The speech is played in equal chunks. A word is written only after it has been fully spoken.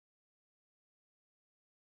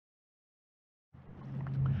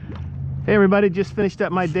Hey everybody, just finished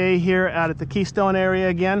up my day here out at the Keystone area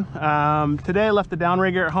again. Today I left the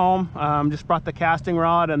downrigger at home, just brought the casting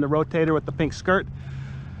rod and the rotator with the pink skirt.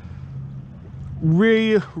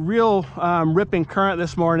 Real ripping current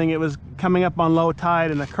this morning. It was coming up on low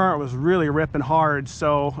tide and the current was really ripping hard,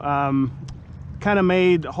 so kind of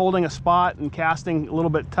made holding a spot and casting a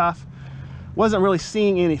little bit tough. Wasn't really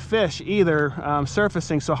seeing any fish either,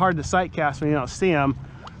 surfacing, so hard to sight cast when you don't see them.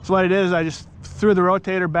 So what it is, I just threw the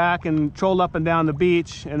rotator back and trolled up and down the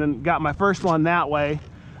beach and then got my first one that way.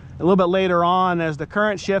 A little bit later on, as the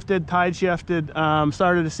current shifted, tide shifted,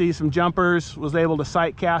 started to see some jumpers, was able to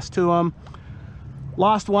sight cast to them.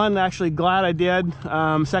 Lost one, actually glad I did.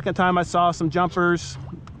 Second time I saw some jumpers,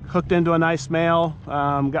 hooked into a nice male.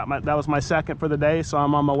 That was my second for the day, so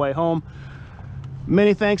I'm on my way home.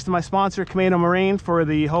 Many thanks to my sponsor Commando Marine for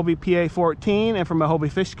the Hobie PA14 and for my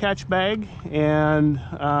Hobie fish catch bag. And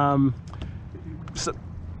so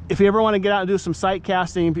if you ever want to get out and do some sight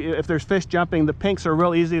casting, if there's fish jumping, the pinks are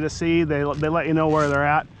real easy to see. They let you know where they're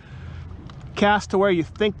at. Cast to where you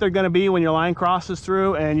think they're going to be when your line crosses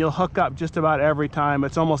through, and you'll hook up just about every time.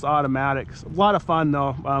 It's almost automatic. A lot of fun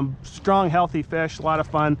though. Strong, healthy fish, a lot of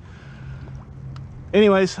fun.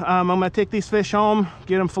 Anyways, I'm gonna take these fish home,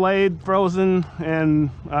 get them filleted, frozen, and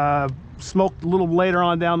smoked a little later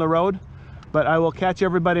on down the road. But I will catch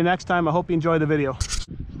everybody next time. I hope you enjoy the video.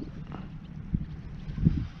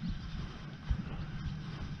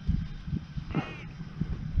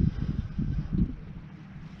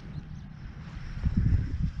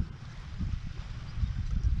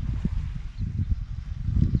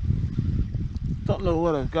 Don't know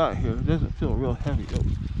what I've got here. It doesn't feel real heavy though.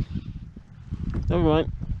 Never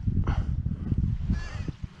mind.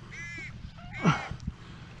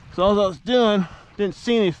 So all I was doing, didn't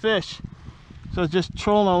see any fish, so I was just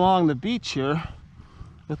trolling along the beach here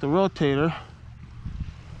with the rotator.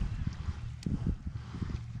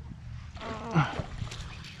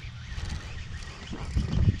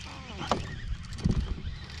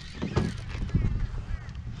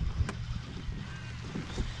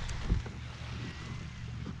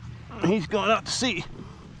 He's going out to sea.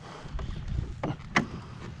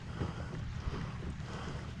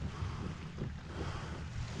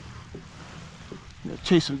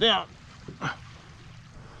 Chase him down.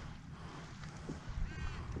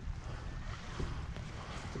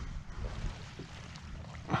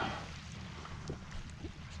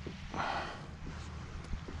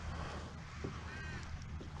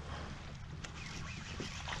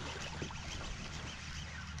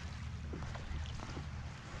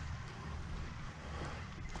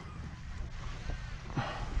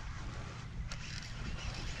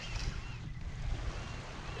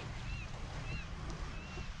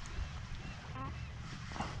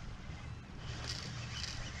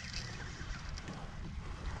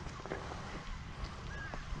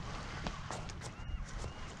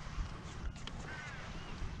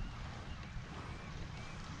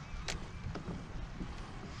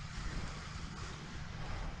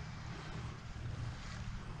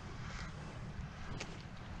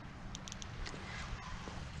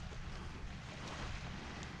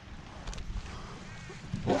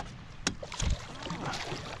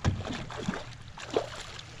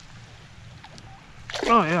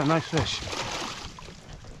 Oh yeah, nice fish.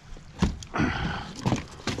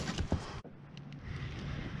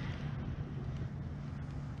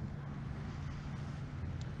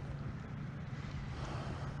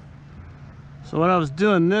 So what I was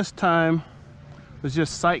doing this time was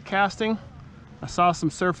just sight casting. I saw some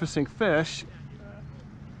surfacing fish,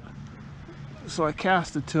 so I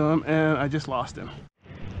casted to him and I just lost him.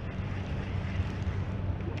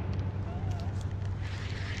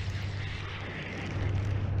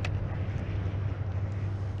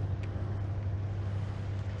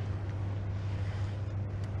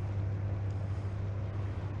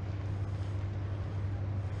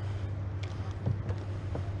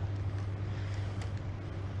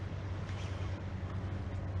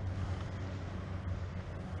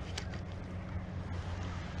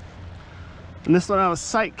 And this one I was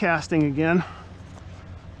sight casting again.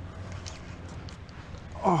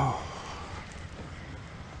 Oh,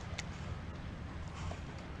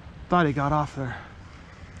 thought he got off there.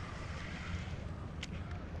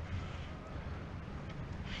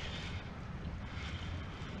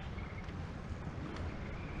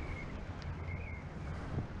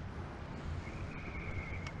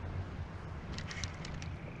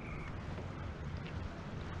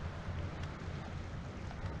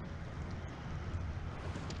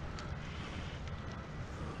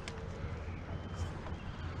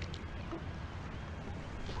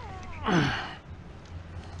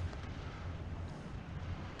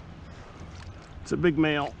 It's a big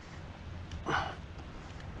male.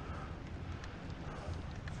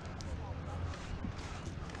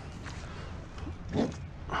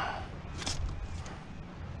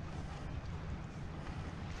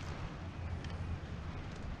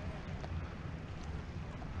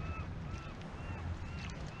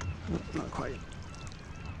 Not quite.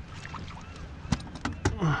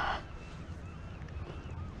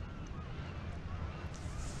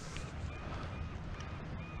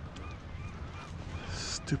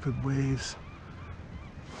 Stupid waves.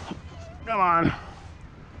 Come on.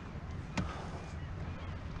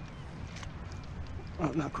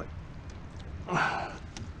 Oh, not quite.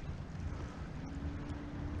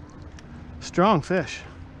 Strong fish.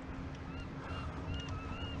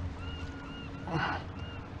 Oh,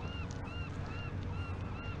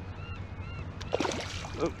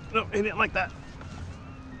 no, he didn't like that.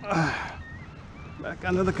 Back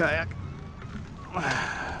under the kayak.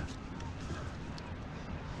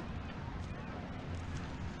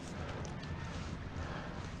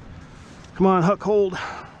 Come on, hook, hold.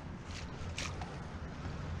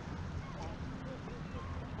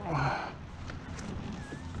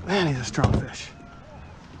 Man, he's a strong fish.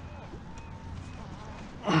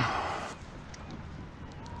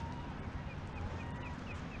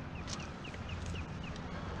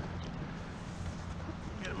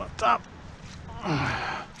 Get him up top.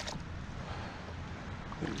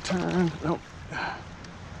 Turn. Nope.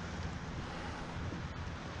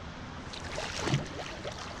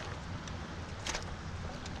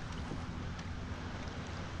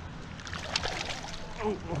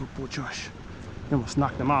 Oh, poor Josh. You almost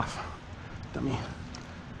knocked him off. Dummy.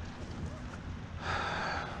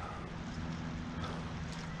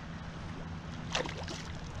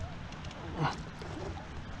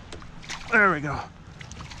 There we go.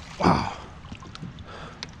 Wow.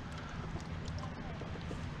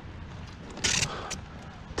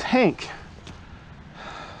 Tank.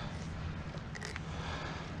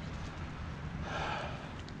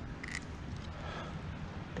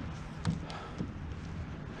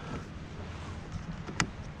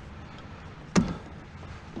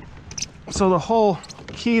 So the whole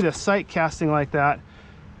key to sight casting like that,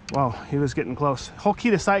 well, he was getting close. The whole key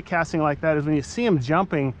to sight casting like that is when you see them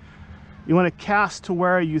jumping, you want to cast to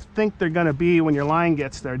where you think they're going to be when your line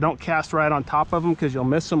gets there. Don't cast right on top of them because you'll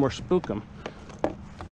miss them or spook them.